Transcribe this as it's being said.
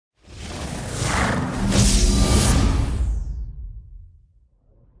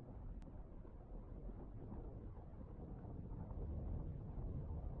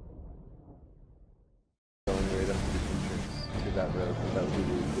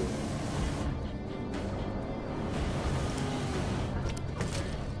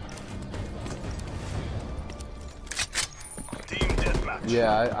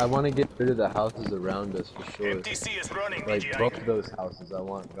Yeah, I want to get rid of the houses around us for sure. MTC is running, Like BGI. both of those houses I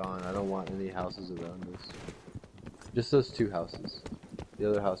want gone. I don't want any houses around us. Just those two houses. The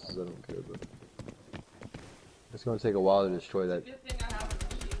other houses I don't care about. It's gonna take a while to destroy that. Yeah,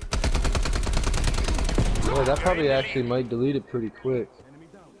 that probably actually might delete it pretty quick.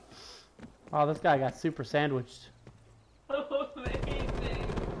 Oh, this guy got super sandwiched.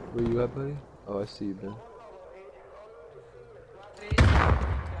 Where you at, buddy? Oh, I see you, Ben.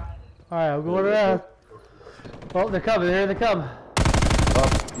 Alright, I'm going around. Oh, they're coming. Here they come. Oh,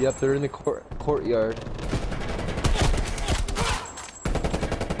 yep, they're in the courtyard.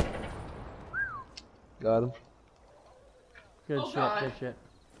 Got him. Good shit, God. good shit.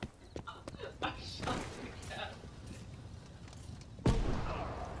 I shot the cat.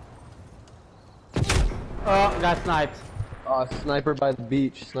 Oh, got sniped. Oh, sniper by the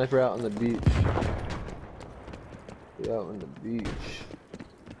beach. Sniper out on the beach. Out on the beach.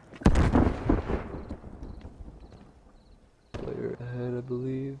 Player ahead, I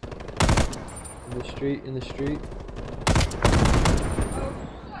believe. In the street, in the street. Oh,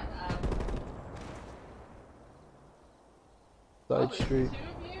 shut up. Side street. Two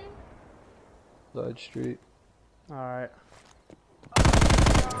of you? Side street. Alright.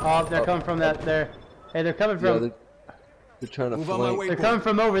 Oh, they're coming from that there. Hey, they're coming Yeah, from. they're trying to Move on my flank. way. They're coming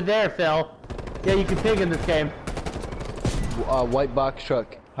from over there, Phil. Yeah, you can ping in this game. White box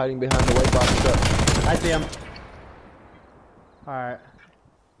truck. Hiding behind the white box truck. I see him. Alright.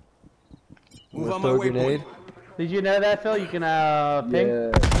 Move Wanna on throw my a way. grenade? Did you know that, Phil? You can ping.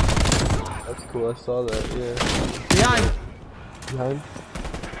 Yeah. That's cool, I saw that, yeah. Behind. Behind.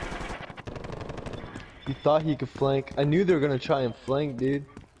 He thought he could flank. I knew they were gonna try and flank, dude.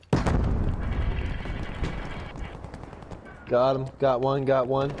 Got him. Got one, got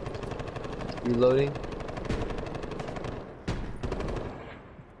one. Reloading.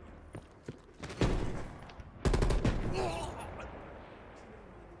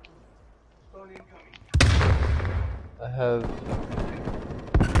 I have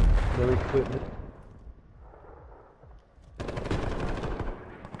no equipment.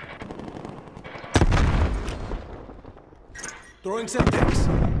 Throwing septics.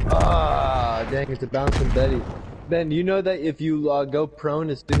 Ah, dang, it's a bouncing Betty. Ben, you know that if you go prone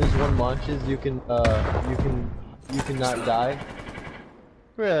as soon as one launches, you can not die?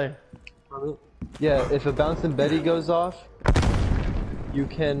 Really? Yeah, if a bouncing Betty goes off, you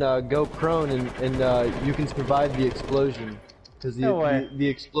can go prone and you can survive the explosion. Because No way. the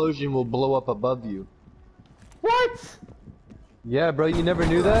explosion will blow up above you. What? Yeah, bro, you never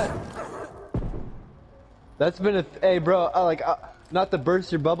knew that? That's been a hey, bro. Not to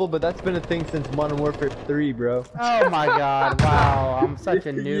burst your bubble, but that's been a thing since Modern Warfare 3, bro. Oh my god, wow. I'm such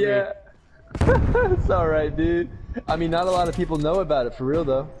a newbie. Yeah. It's alright, dude. I mean, not a lot of people know about it, for real,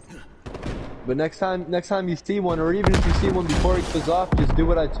 though. But next time you see one, or even if you see one before it goes off, just do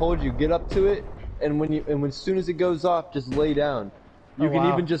what I told you. Get up to it, and as soon as it goes off, just lay down. You can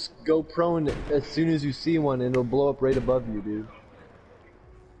wow. even just go prone as soon as you see one, and it'll blow up right above you, dude.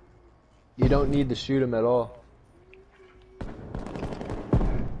 You don't need to shoot him at all.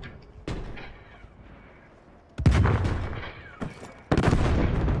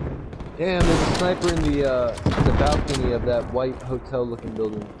 Damn, there's a sniper in the balcony of that white hotel-looking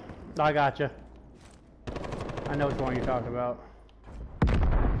building. I gotcha. I know which one you're talking about.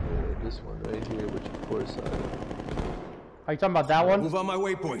 Yeah, this one right here, which of course Are you talking about that one? Move on my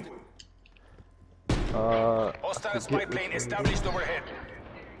waypoint. Hostile spy plane established overhead.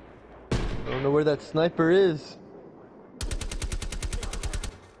 I don't know where that sniper is.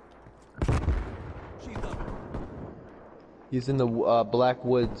 He's in the Black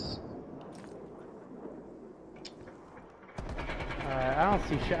Woods. I don't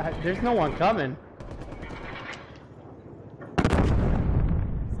see shot. There's no one coming.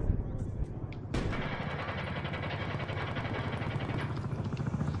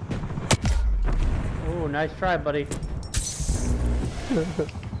 Oh, nice try, buddy.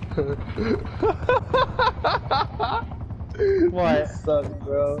 What? Sucks,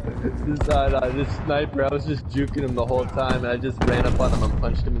 bro. This sniper, I was just juking him the whole time, and I just ran up on him and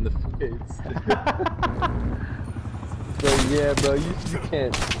punched him in the face. So yeah, bro, you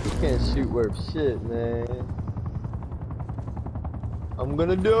can't shoot worth shit, man. I'm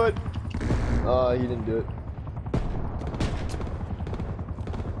gonna do it. Oh, he didn't do it.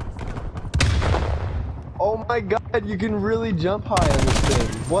 Oh my god, you can really jump high on this thing.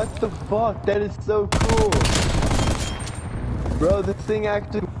 What the fuck? That is so cool. Bro, this thing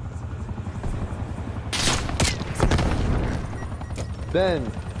actually...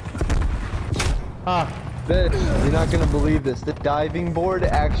 Ben. Ben, you're not gonna believe this. The diving board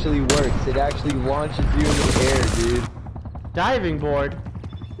actually works. It actually launches you in the air, dude. Diving board.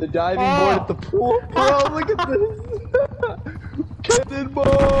 The diving board at the pool. Bro, look at this. Captain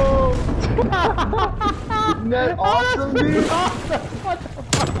Ball! Isn't that awesome, dude? What the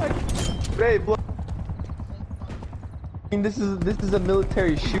fuck? Babe, look. I mean, this is a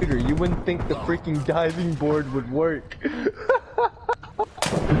military shooter. You wouldn't think the freaking diving board would work.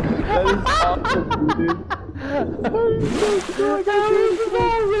 That is awesome, dude. I'm gonna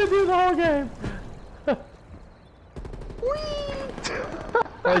do the whole game.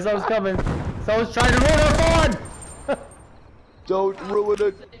 Oh, someone's coming. Someone's trying to ruin our fun. Don't ruin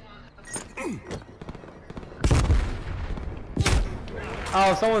it.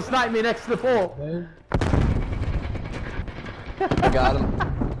 Oh, someone sniped me next to the pool. I got him.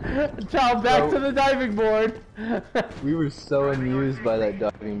 Ciao, back to the diving board. We were so amused by that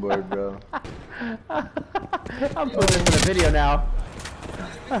diving board, bro. I'm putting this in a video now.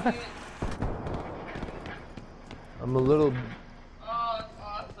 I'm a little... Oh, it's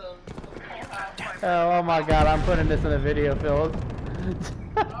awesome. Oh my god, I'm putting this in a video, Phil.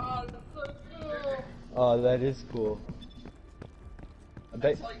 Oh, that's so cool. Oh, that is cool. I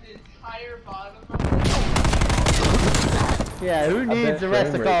bet... It's like the entire bottom of Yeah, who bet needs the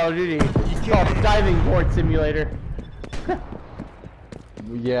rest of frame Call of Duty? It's called Diving Board Simulator.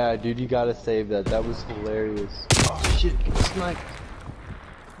 Yeah, dude, you gotta save that. That was hilarious. Oh shit, get sniped.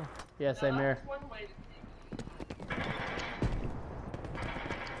 Yeah, same here. That's one way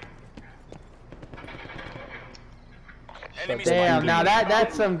to Enemy Damn, spy now plane.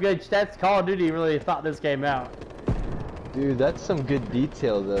 that's some good. That's Call of Duty really thought this game out. Dude, that's some good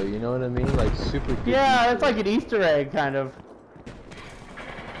detail though, you know what I mean? Like super good Yeah, detail. it's like an Easter egg kind of.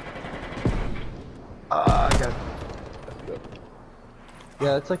 Ah, I got it.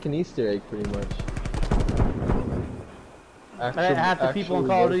 Yeah, it's like an Easter egg pretty much. Half the people in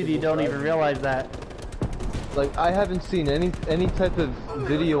Call of Duty don't even diving. realize that. Like, I haven't seen any type of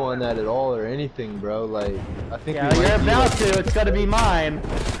video on that at all or anything, bro. Like, I think Yeah, we might you're be, about like, to. It's gonna be mine.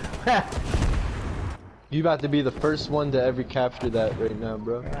 you about to be the first one to ever capture that right now,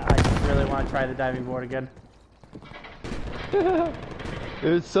 bro. I just really want to try the diving board again. It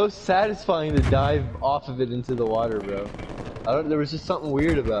was so satisfying to dive off of it into the water, bro. There was just something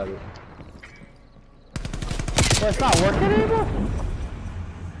weird about it. Well, it's not working anymore.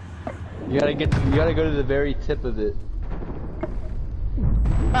 You gotta go to the very tip of it.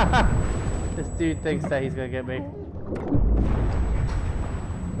 This dude thinks that he's gonna get me.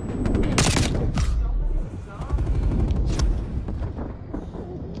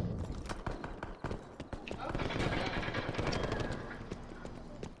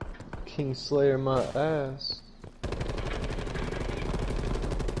 Kingslayer my ass.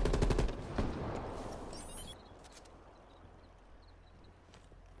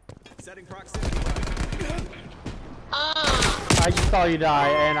 Setting proximity. I just saw you die,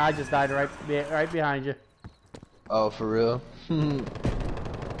 and I just died right behind you. Oh, for real? Oh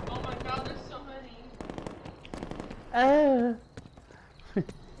my god, there's so many.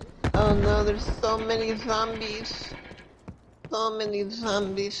 Oh no, there's so many zombies. So many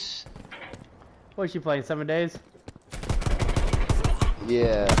zombies. What's she playing? 7 days?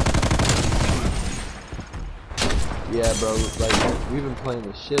 Yeah. Yeah, bro. Like, we've been playing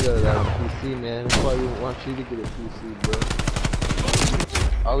the shit out of that on PC, man. That's why we want you to get a PC, bro.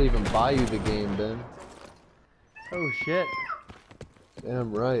 I'll even buy you the game, Ben. Oh shit.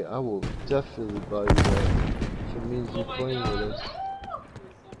 Damn right, I will definitely buy you that. If it means you playing with us.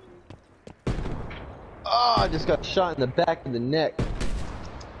 Oh, I just got shot in the back of the neck.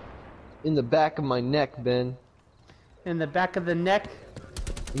 In the back of my neck, Ben. In the back of the neck.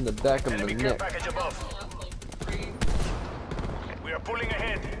 In the back of the Enemy care neck. package above. That's like 3. We are pulling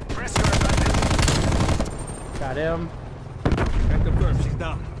ahead. Press your advantage. Got him. At the first, she's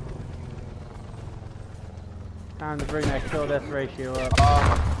down. Time to bring that kill death ratio up. Oh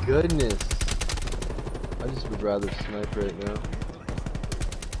my goodness. I just would rather snipe right now.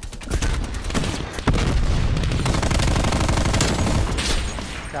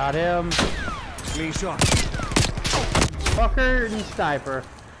 Got him. Clean shot. Fucker and sniper.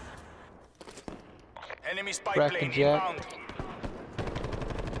 Enemy spy Crack plane the jack. inbound.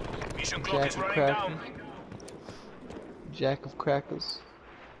 Mission clock Jack is of running crackers. down. Jack of crackers.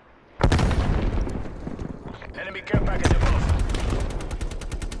 Enemy care package above.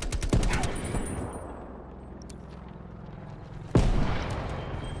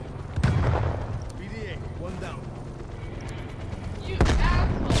 BDA, one down. You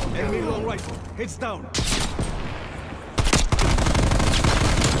asshole! Enemy long rifle. Hits down.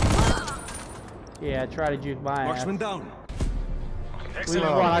 Yeah, try to juke my ass. Marksman down. We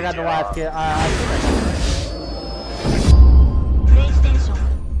Excellent. won. I got the last kid. I